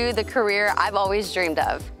pursue the career I've always dreamed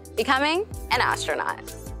of, becoming an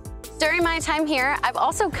astronaut. During my time here, I've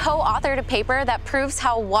also co-authored a paper that proves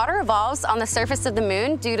how water evolves on the surface of the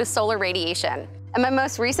moon due to solar radiation. And my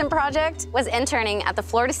most recent project was interning at the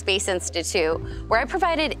Florida Space Institute, where I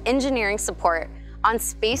provided engineering support on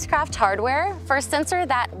spacecraft hardware for a sensor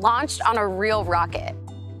that launched on a real rocket.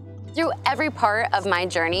 Through every part of my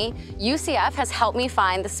journey, UCF has helped me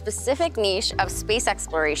find the specific niche of space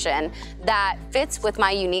exploration that fits with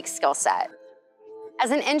my unique skill set.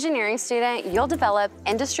 As an engineering student, you'll develop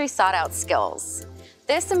industry sought-out skills.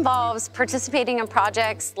 This involves participating in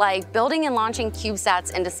projects like building and launching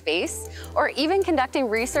CubeSats into space, or even conducting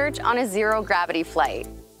research on a zero-gravity flight.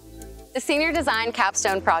 The Senior Design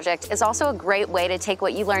Capstone Project is also a great way to take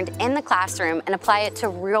what you learned in the classroom and apply it to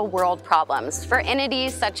real-world problems for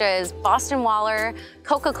entities such as Boston Waller,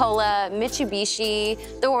 Coca-Cola,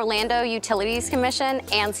 Mitsubishi, the Orlando Utilities Commission,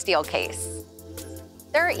 and Steelcase.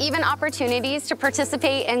 There are even opportunities to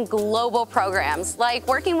participate in global programs, like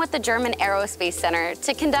working with the German Aerospace Center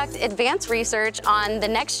to conduct advanced research on the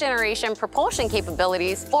next generation propulsion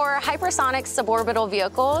capabilities for hypersonic suborbital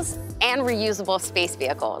vehicles and reusable space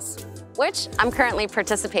vehicles, which I'm currently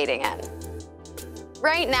participating in.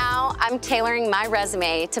 Right now, I'm tailoring my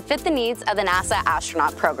resume to fit the needs of the NASA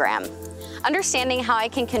astronaut program. Understanding how I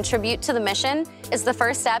can contribute to the mission is the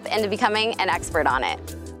first step into becoming an expert on it.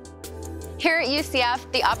 Here at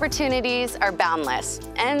UCF, the opportunities are boundless,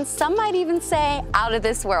 and some might even say out of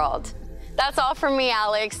this world. That's all from me,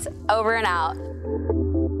 Alex. Over and out.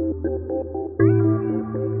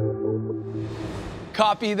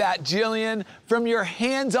 Copy that, Jillian. From your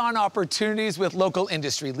hands-on opportunities with local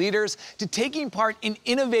industry leaders to taking part in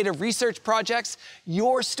innovative research projects,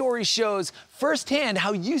 your story shows firsthand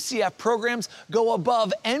how UCF programs go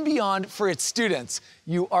above and beyond for its students.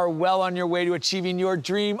 You are well on your way to achieving your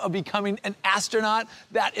dream of becoming an astronaut.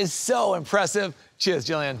 That is so impressive. Cheers,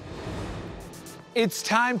 Jillian. It's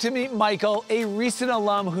time to meet Michael, a recent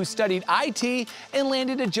alum who studied IT and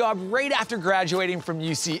landed a job right after graduating from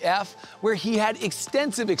UCF, where he had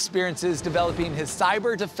extensive experiences developing his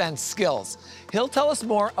cyber defense skills. He'll tell us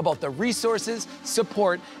more about the resources,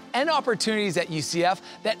 support, and opportunities at UCF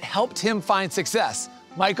that helped him find success.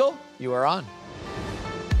 Michael, you are on.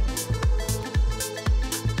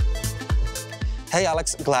 Hey,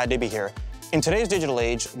 Alex, glad to be here. In today's digital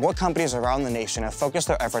age, more companies around the nation have focused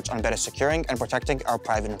their efforts on better securing and protecting our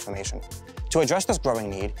private information. To address this growing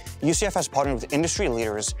need, UCF has partnered with industry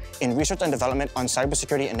leaders in research and development on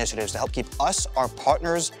cybersecurity initiatives to help keep us, our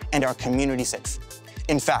partners, and our community safe.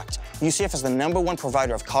 In fact, UCF is the #1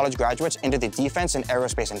 provider of college graduates into the defense and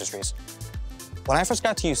aerospace industries. When I first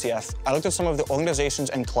got to UCF, I looked at some of the organizations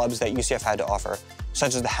and clubs that UCF had to offer,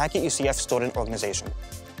 such as the Hack at UCF student organization,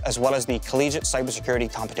 as well as the collegiate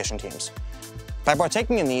cybersecurity competition teams. By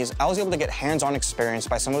partaking in these, I was able to get hands-on experience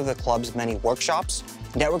by some of the club's many workshops,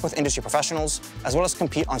 network with industry professionals, as well as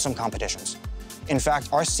compete on some competitions. In fact,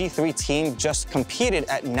 our C3 team just competed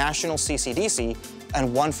at National CCDC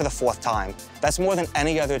and won for the 4th time. That's more than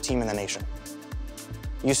any other team in the nation.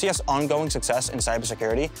 UCF's ongoing success in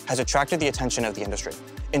cybersecurity has attracted the attention of the industry.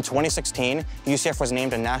 In 2016, UCF was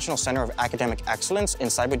named a National Center of Academic Excellence in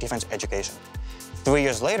Cyber Defense Education. 3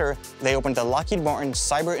 years later, they opened the Lockheed Martin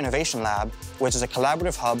Cyber Innovation Lab, which is a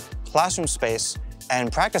collaborative hub, classroom space,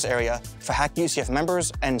 and practice area for Hack UCF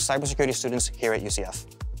members and cybersecurity students here at UCF.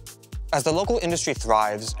 As the local industry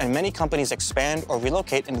thrives and many companies expand or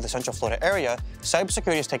relocate into the Central Florida area,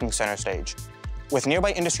 cybersecurity is taking center stage. With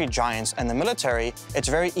nearby industry giants and the military, it's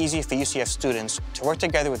very easy for UCF students to work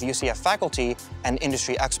together with UCF faculty and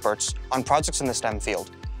industry experts on projects in the STEM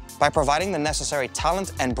field. By providing the necessary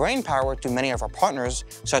talent and brain power to many of our partners,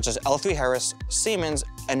 such as L3 Harris, Siemens,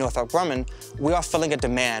 and Northrop Grumman, we are filling a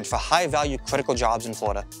demand for high-value critical jobs in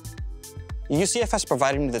Florida. UCF has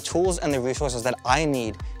provided me the tools and the resources that I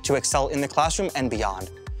need to excel in the classroom and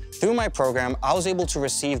beyond. Through my program, I was able to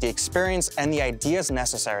receive the experience and the ideas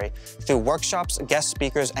necessary through workshops, guest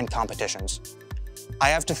speakers, and competitions. I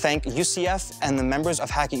have to thank UCF and the members of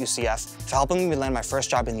Hack at UCF for helping me land my first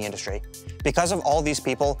job in the industry. Because of all these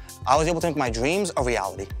people, I was able to make my dreams a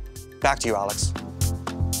reality. Back to you, Alex.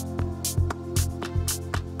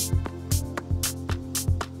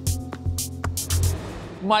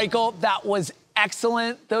 Michael, that was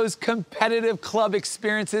excellent. Those competitive club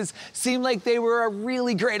experiences seem like they were a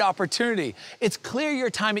really great opportunity. It's clear your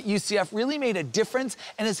time at UCF really made a difference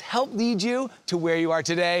and has helped lead you to where you are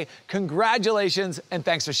today. Congratulations, and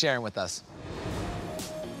thanks for sharing with us.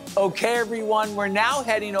 Okay, everyone, we're now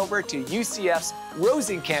heading over to UCF's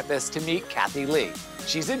Rosen campus to meet Kathy Lee.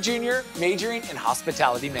 She's a junior majoring in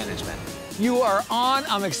hospitality management. You are on.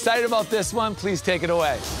 I'm excited about this one. Please take it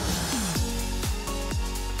away.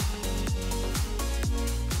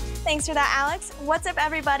 Thanks for that, Alex. What's up,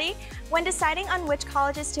 everybody? When deciding on which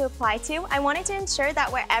colleges to apply to, I wanted to ensure that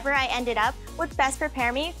wherever I ended up would best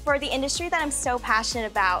prepare me for the industry that I'm so passionate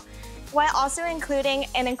about, while also including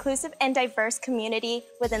an inclusive and diverse community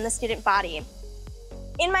within the student body.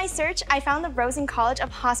 In my search, I found the Rosen College of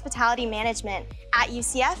Hospitality Management at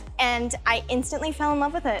UCF, and I instantly fell in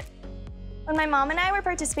love with it. When my mom and I were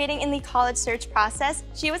participating in the college search process,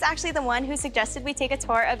 she was actually the one who suggested we take a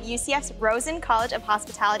tour of UCF's Rosen College of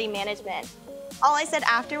Hospitality Management. All I said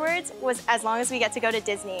afterwards was, as long as we get to go to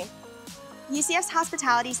Disney. UCF's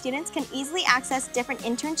hospitality students can easily access different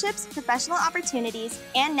internships, professional opportunities,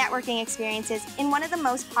 and networking experiences in one of the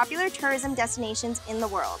most popular tourism destinations in the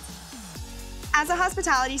world. As a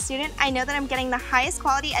hospitality student, I know that I'm getting the highest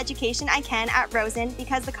quality education I can at Rosen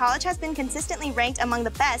because the college has been consistently ranked among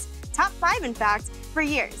the best, top 5 in fact, for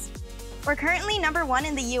years. We're currently #1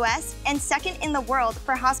 in the US and 2nd in the world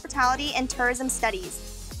for hospitality and tourism studies.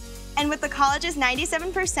 And with the college's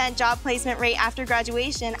 97% job placement rate after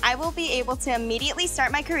graduation, I will be able to immediately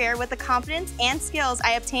start my career with the confidence and skills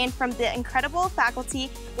I obtained from the incredible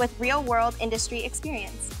faculty with real-world industry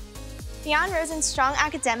experience. Beyond Rosen's strong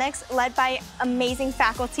academics, led by amazing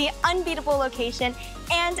faculty, unbeatable location,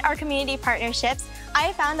 and our community partnerships, I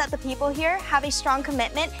have found that the people here have a strong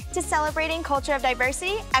commitment to celebrating culture of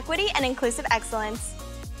diversity, equity, and inclusive excellence.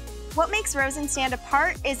 What makes Rosen stand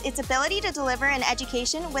apart is its ability to deliver an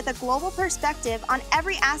education with a global perspective on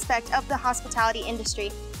every aspect of the hospitality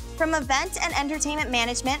industry, from event and entertainment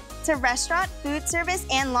management to restaurant, food service,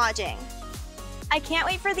 and lodging. I can't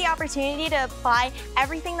wait for the opportunity to apply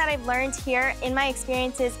everything that I've learned here in my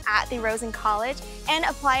experiences at the Rosen College and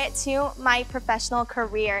apply it to my professional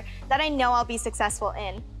career that I know I'll be successful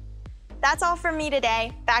in. That's all from me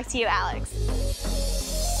today. Back to you, Alex.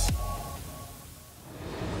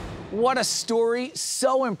 What a story,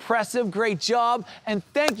 so impressive, great job, and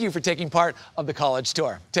thank you for taking part of the college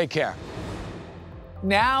tour. Take care.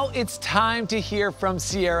 Now it's time to hear from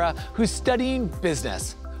Sierra, who's studying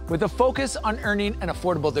business. With a focus on earning an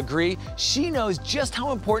affordable degree, she knows just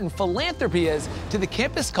how important philanthropy is to the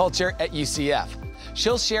campus culture at UCF.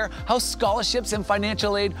 She'll share how scholarships and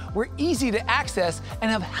financial aid were easy to access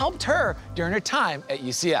and have helped her during her time at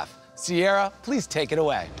UCF. Sierra, please take it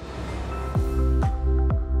away.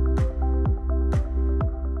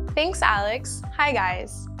 Thanks, Alex. Hi,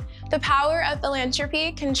 guys. The power of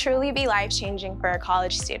philanthropy can truly be life-changing for a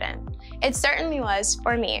college student. It certainly was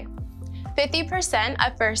for me. 50%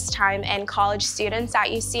 of first-time and college students at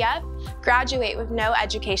UCF graduate with no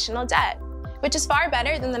educational debt, which is far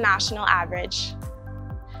better than the national average.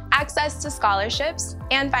 Access to scholarships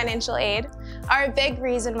and financial aid are a big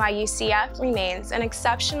reason why UCF remains an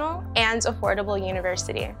exceptional and affordable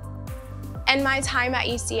university. In my time at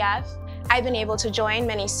UCF, I've been able to join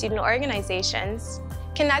many student organizations,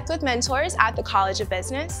 connect with mentors at the College of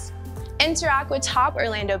Business, interact with top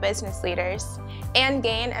Orlando business leaders, and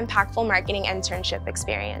gain impactful marketing internship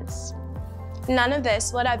experience. None of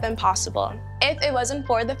this would have been possible if it wasn't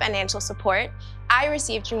for the financial support I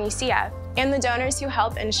received from UCF and the donors who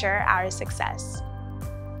help ensure our success.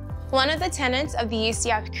 One of the tenets of the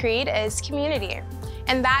UCF Creed is community,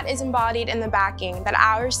 and that is embodied in the backing that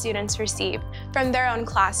our students receive from their own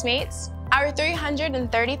classmates, our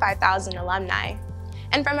 335,000 alumni,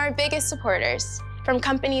 and from our biggest supporters, from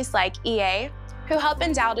companies like EA, who help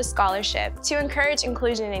endow a scholarship to encourage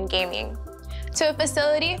inclusion in gaming, to a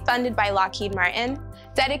facility funded by Lockheed Martin,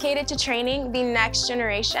 dedicated to training the next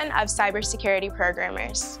generation of cybersecurity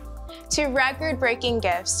programmers, to record-breaking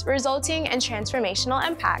gifts resulting in transformational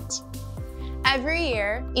impact. Every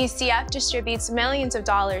year, UCF distributes millions of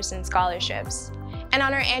dollars in scholarships, and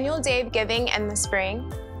on our annual Day of Giving in the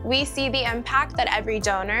spring, we see the impact that every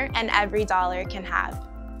donor and every dollar can have.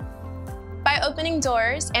 By opening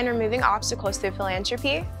doors and removing obstacles through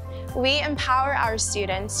philanthropy, we empower our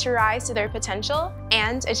students to rise to their potential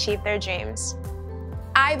and achieve their dreams.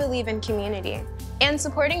 I believe in community and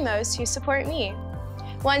supporting those who support me.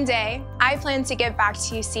 One day, I plan to give back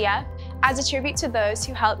to UCF as a tribute to those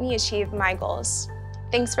who helped me achieve my goals.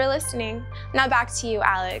 Thanks for listening. Now back to you,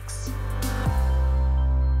 Alex.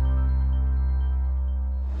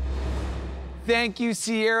 Thank you,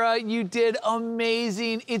 Sierra. You did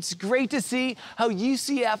amazing. It's great to see how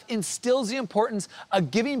UCF instills the importance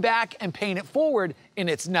of giving back and paying it forward in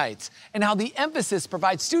its nights, and how the emphasis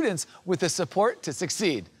provides students with the support to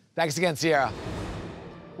succeed. Thanks again, Sierra.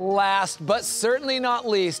 Last but certainly not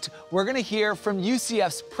least, we're going to hear from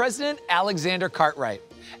UCF's President Alexander Cartwright.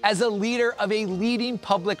 As a leader of a leading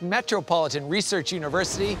public metropolitan research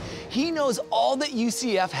university, he knows all that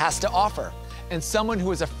UCF has to offer. And someone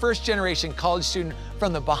who is a first-generation college student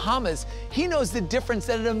from the Bahamas, he knows the difference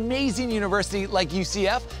that an amazing university like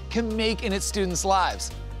UCF can make in its students'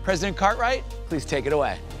 lives. President Cartwright, please take it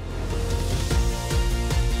away.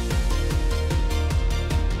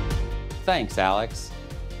 Thanks, Alex.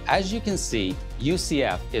 As you can see,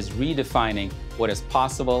 UCF is redefining what is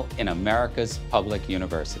possible in America's public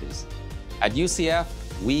universities. At UCF,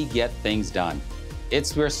 we get things done.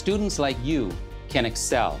 It's where students like you can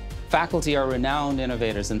excel. Faculty are renowned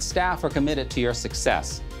innovators and staff are committed to your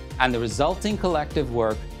success. And the resulting collective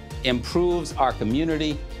work improves our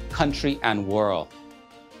community, country, and world.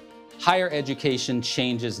 Higher education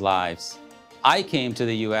changes lives. I came to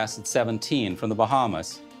the US at 17 from the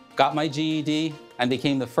Bahamas, got my GED, and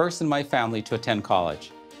became the first in my family to attend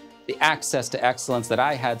college. The access to excellence that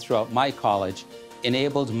I had throughout my college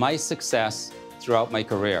enabled my success throughout my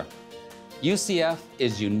career. UCF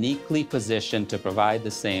is uniquely positioned to provide the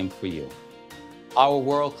same for you. Our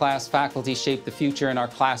world-class faculty shape the future in our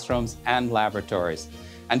classrooms and laboratories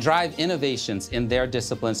and drive innovations in their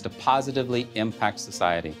disciplines to positively impact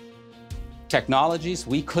society. Technologies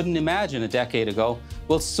we couldn't imagine a decade ago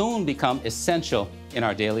will soon become essential in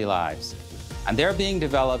our daily lives. And they're being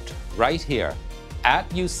developed right here at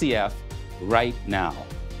UCF right now.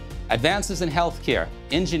 Advances in healthcare,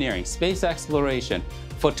 engineering, space exploration,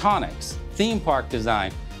 photonics, theme park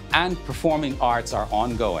design, and performing arts are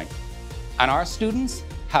ongoing. And our students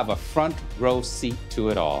have a front row seat to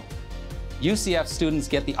it all. UCF students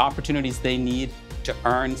get the opportunities they need to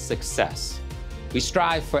earn success. We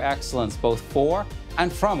strive for excellence both for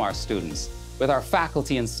and from our students, with our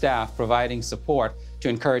faculty and staff providing support to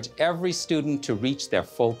encourage every student to reach their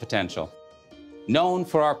full potential. Known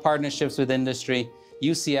for our partnerships with industry,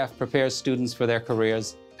 UCF prepares students for their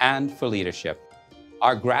careers and for leadership.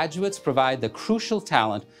 Our graduates provide the crucial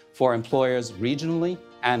talent for employers regionally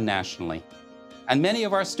and nationally. And many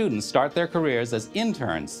of our students start their careers as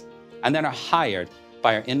interns and then are hired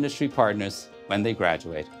by our industry partners when they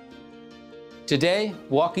graduate. Today,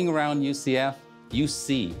 walking around UCF, you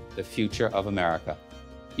see the future of America.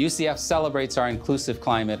 UCF celebrates our inclusive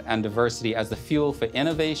climate and diversity as the fuel for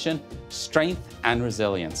innovation, strength, and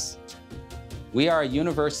resilience. We are a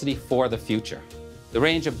university for the future. The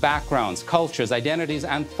range of backgrounds, cultures, identities,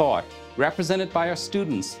 and thought represented by our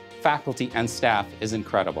students, faculty, and staff is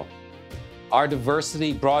incredible. Our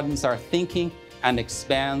diversity broadens our thinking and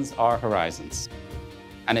expands our horizons.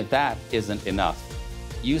 And if that isn't enough,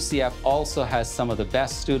 UCF also has some of the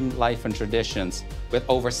best student life and traditions with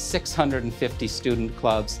over 650 student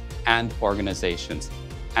clubs and organizations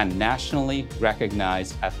and nationally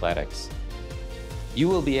recognized athletics. You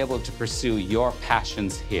will be able to pursue your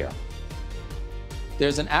passions here.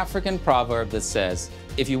 There's an African proverb that says,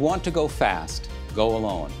 if you want to go fast, go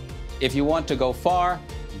alone. If you want to go far,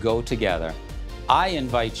 go together. I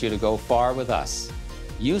invite you to go far with us.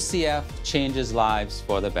 UCF changes lives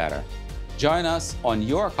for the better. Join us on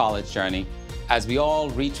your college journey as we all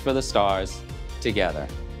reach for the stars together.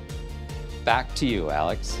 Back to you,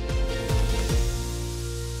 Alex.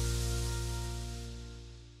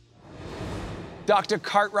 Dr.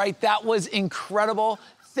 Cartwright, that was incredible.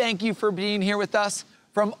 Thank you for being here with us.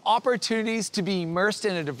 From opportunities to be immersed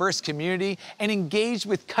in a diverse community and engaged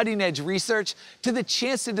with cutting-edge research to the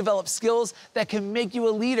chance to develop skills that can make you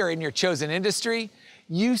a leader in your chosen industry,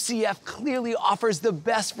 UCF clearly offers the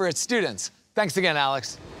best for its students. Thanks again,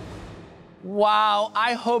 Alex. Wow,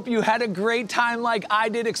 I hope you had a great time like I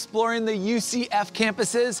did exploring the UCF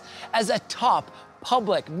campuses. As a top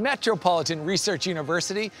public metropolitan research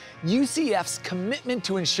university, UCF's commitment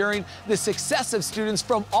to ensuring the success of students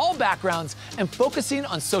from all backgrounds and focusing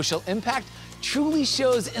on social impact truly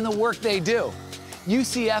shows in the work they do.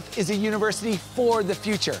 UCF is a university for the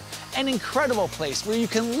future, an incredible place where you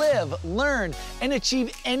can live, learn, and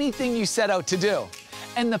achieve anything you set out to do.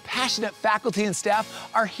 And the passionate faculty and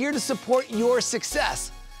staff are here to support your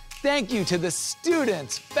success. Thank you to the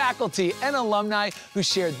students, faculty, and alumni who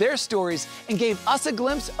shared their stories and gave us a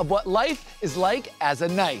glimpse of what life is like as a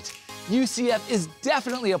Knight. UCF is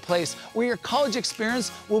definitely a place where your college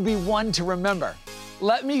experience will be one to remember.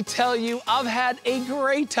 Let me tell you, I've had a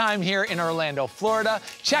great time here in Orlando, Florida,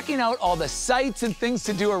 checking out all the sights and things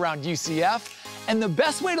to do around UCF. And the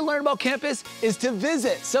best way to learn about campus is to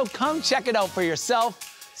visit, so come check it out for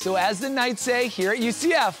yourself. So as the Knights say here at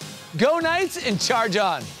UCF, go Knights and charge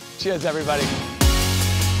on. Cheers, everybody.